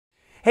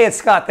Hey, it's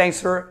Scott.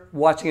 Thanks for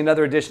watching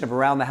another edition of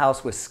Around the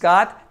House with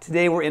Scott.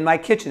 Today we're in my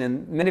kitchen,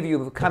 and many of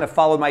you have kind of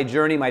followed my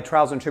journey, my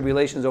trials and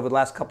tribulations over the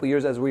last couple of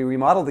years as we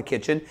remodeled the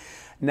kitchen.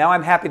 Now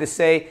I'm happy to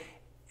say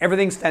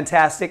everything's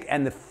fantastic,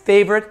 and the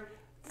favorite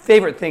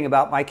thing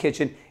about my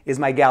kitchen is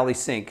my Galley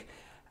Sink.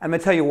 I'm going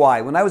to tell you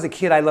why. When I was a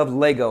kid, I loved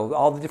Lego,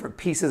 all the different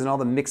pieces and all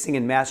the mixing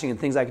and matching and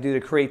things I could do to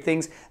create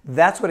things.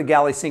 That's what a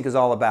Galley Sink is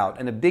all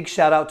about. And a big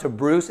shout out to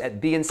Bruce at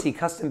B&C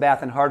Custom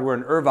Bath and Hardware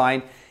in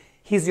Irvine.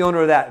 He's the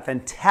owner of that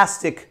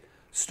fantastic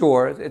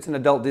store. It's an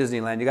adult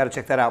Disneyland. You got to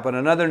check that out. But on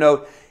another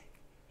note,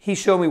 he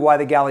showed me why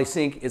the Galley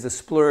Sink is a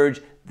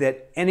splurge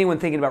that anyone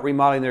thinking about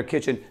remodeling their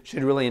kitchen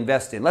should really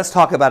invest in. Let's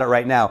talk about it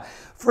right now.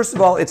 First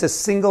of all, it's a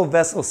single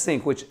vessel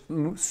sink, which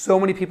so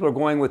many people are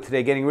going with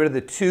today, getting rid of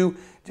the two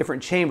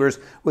different chambers.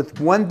 With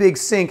one big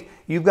sink,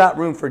 you've got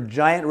room for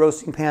giant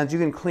roasting pans. You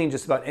can clean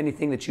just about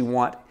anything that you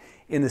want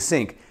in the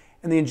sink.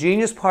 And the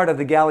ingenious part of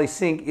the Galley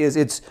Sink is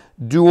its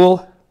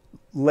dual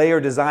layer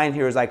design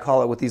here, as I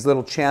call it, with these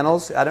little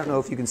channels. I don't know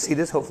if you can see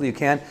this. Hopefully you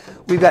can.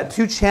 We've got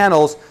two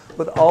channels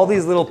with all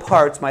these little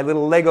parts, my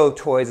little Lego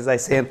toys, as I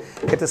say them,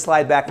 get to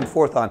slide back and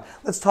forth on.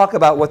 Let's talk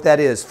about what that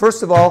is.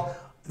 First of all,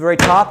 the very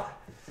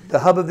top, the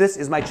hub of this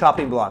is my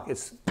chopping block.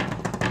 It's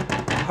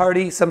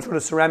hardy, some sort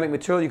of ceramic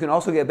material. You can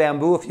also get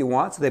bamboo if you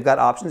want, so they've got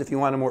options if you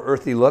want a more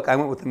earthy look. I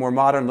went with the more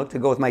modern look to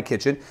go with my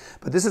kitchen,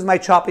 but this is my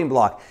chopping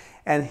block.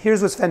 And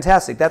here's what's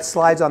fantastic. That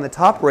slides on the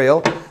top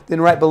rail.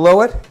 Then right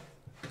below it,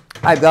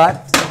 I've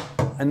got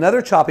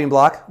another chopping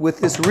block with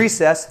this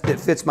recess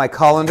that fits my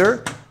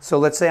colander. So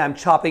let's say I'm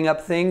chopping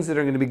up things that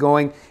are going to be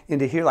going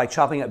into here, like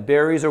chopping up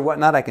berries or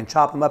whatnot. I can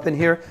chop them up in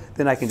here.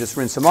 Then I can just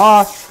rinse them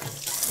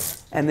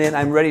off. And then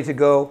I'm ready to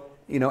go,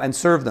 and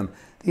serve them.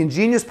 The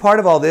ingenious part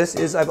of all this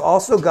is I've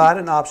also got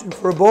an option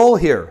for a bowl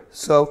here.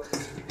 So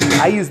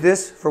I use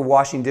this for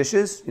washing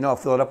dishes. I'll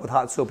fill it up with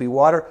hot soapy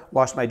water,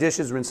 wash my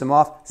dishes, rinse them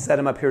off, set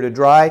them up here to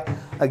dry.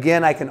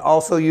 Again, I can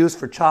also use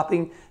for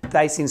chopping,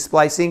 dicing,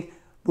 splicing.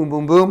 Boom,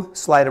 boom, boom,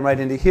 slide them right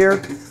into here.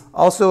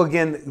 Also,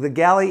 again, the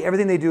Galley,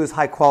 everything they do is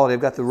high quality.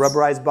 I've got the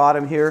rubberized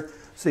bottom here,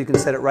 so you can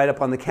set it right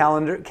up on the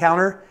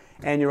counter,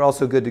 and you're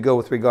also good to go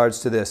with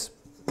regards to this.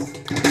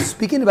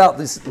 Speaking about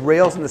these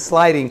rails and the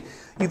sliding,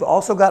 you've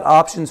also got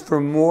options for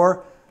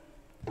more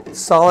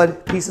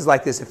solid pieces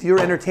like this. If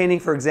you're entertaining,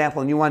 for example,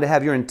 and you want to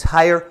have your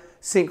entire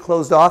sink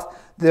closed off,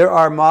 there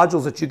are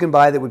modules that you can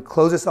buy that would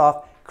close this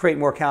off, create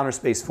more counter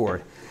space for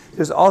it.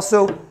 There's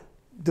also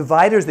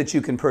dividers that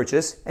you can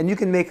purchase, and you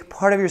can make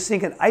part of your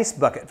sink an ice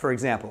bucket, for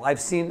example.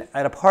 I've seen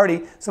at a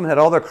party, someone had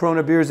all their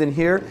Corona beers in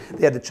here.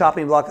 They had the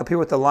chopping block up here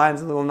with the limes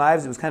and little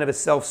knives. It was kind of a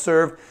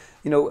self-serve,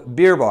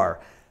 beer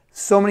bar.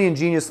 So many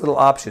ingenious little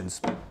options.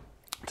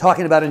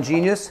 Talking about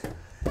ingenious,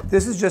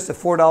 this is just a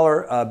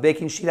 $4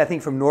 baking sheet, I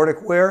think, from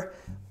Nordic Ware,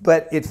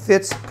 but it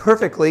fits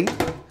perfectly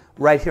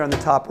right here on the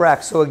top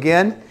rack. So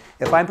again,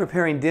 if I'm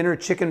preparing dinner,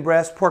 chicken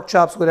breast, pork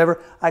chops,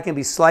 whatever, I can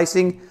be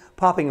slicing,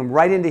 popping them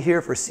right into here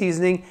for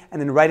seasoning,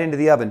 and then right into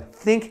the oven.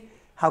 Think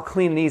how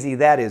clean and easy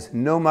that is.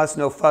 No muss,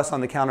 no fuss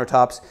on the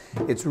countertops.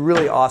 It's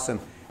really awesome.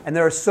 And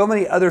there are so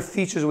many other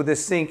features with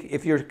this sink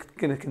if you're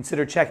going to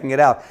consider checking it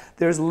out.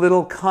 There's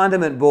little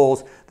condiment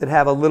bowls that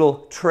have a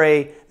little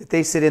tray that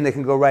they sit in that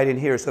can go right in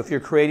here. So if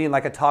you're creating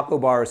like a taco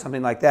bar or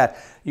something like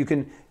that, you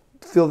can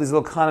fill these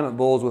little condiment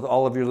bowls with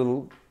all of your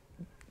little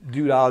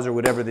doodahs or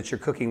whatever that you're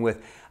cooking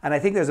with. And I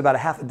think there's about a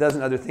half a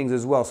dozen other things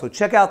as well. So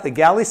check out the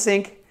Galley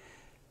Sink.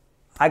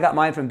 I got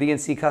mine from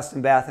B&C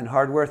Custom Bath and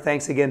Hardware.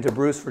 Thanks again to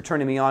Bruce for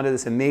turning me on to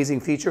this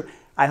amazing feature.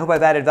 I hope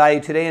I've added value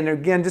today. And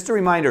again, just a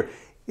reminder,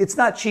 it's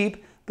not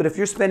cheap, but if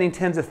you're spending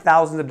tens of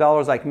thousands of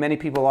dollars like many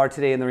people are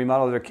today in the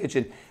remodel of their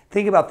kitchen,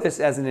 think about this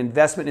as an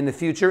investment in the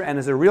future. And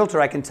as a realtor,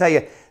 I can tell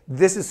you,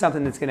 this is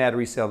something that's going to add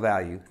resale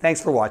value.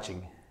 Thanks for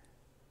watching.